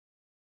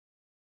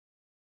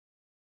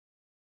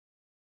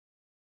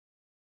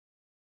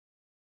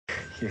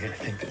You're gonna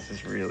think this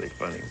is really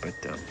funny, but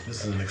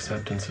This is an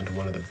acceptance into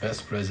one of the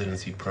best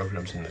residency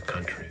programs in the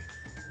country.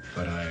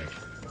 But I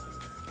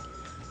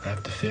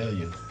have to fail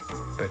you.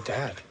 But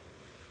Dad.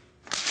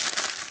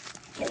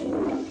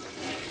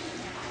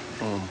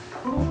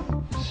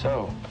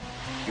 So,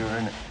 you're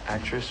an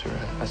actress or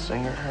a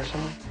singer or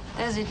something?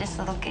 Those are just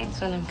little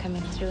gigs when I'm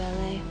coming through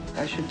LA.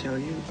 I should tell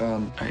you,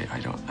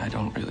 I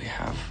don't really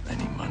have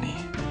any money.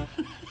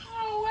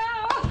 Oh,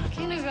 wow.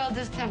 Can't a girl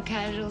just have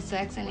casual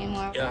sex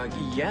anymore?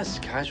 Yes,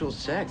 casual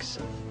sex.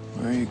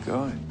 Where are you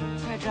going?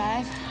 For a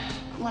drive.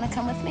 Want to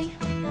come with me?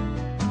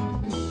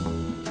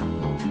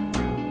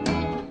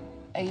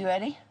 Are you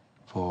ready?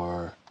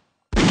 For...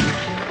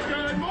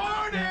 Good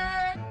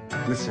morning!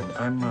 Listen,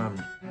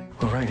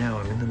 well, right now,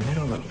 I'm in the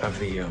middle of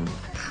the,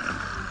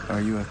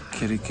 Are you a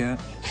kitty cat?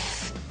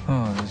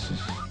 Oh, this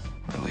is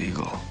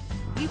illegal.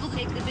 People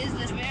take the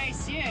business very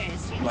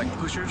serious. Like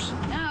pushers?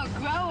 No,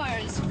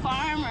 growers,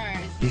 farmers.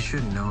 You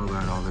should know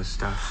about all this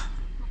stuff.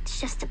 It's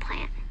just a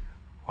plant.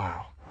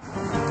 Wow.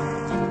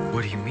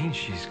 What do you mean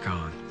she's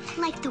gone?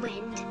 Like the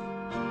wind.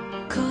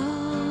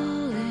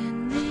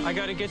 I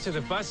gotta get to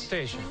the bus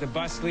station. The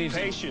bus leaves.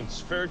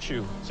 Patience,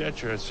 virtue,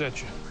 etc.,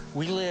 etc.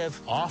 We live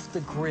off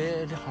the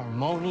grid,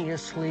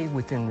 harmoniously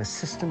within the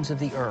systems of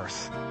the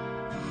earth.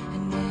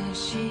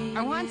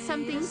 I want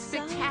something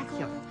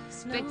spectacular.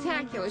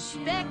 Spectacular.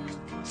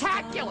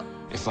 Spectacular!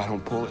 If I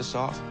don't pull this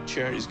off,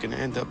 Charity's gonna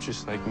end up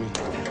just like me.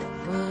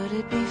 Would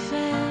it be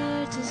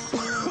fair to say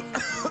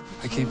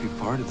I can't be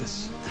part of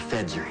this. The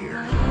feds are here.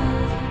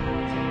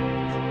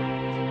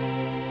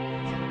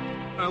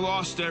 I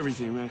lost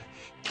everything, man.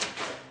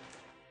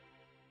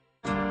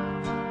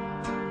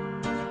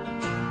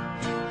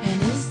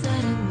 and is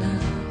that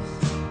enough?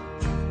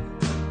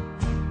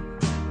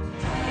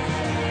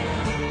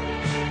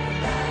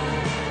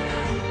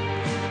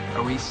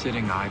 Are we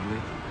sitting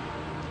idly?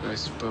 I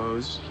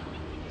suppose.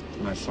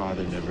 My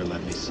father never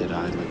let me sit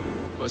idly.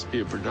 Must be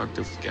a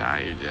productive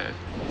guy, your dad.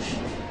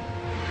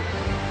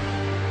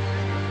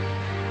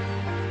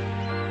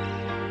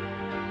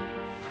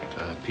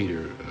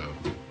 Peter,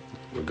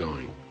 we're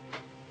going.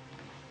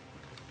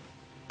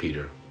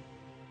 Peter.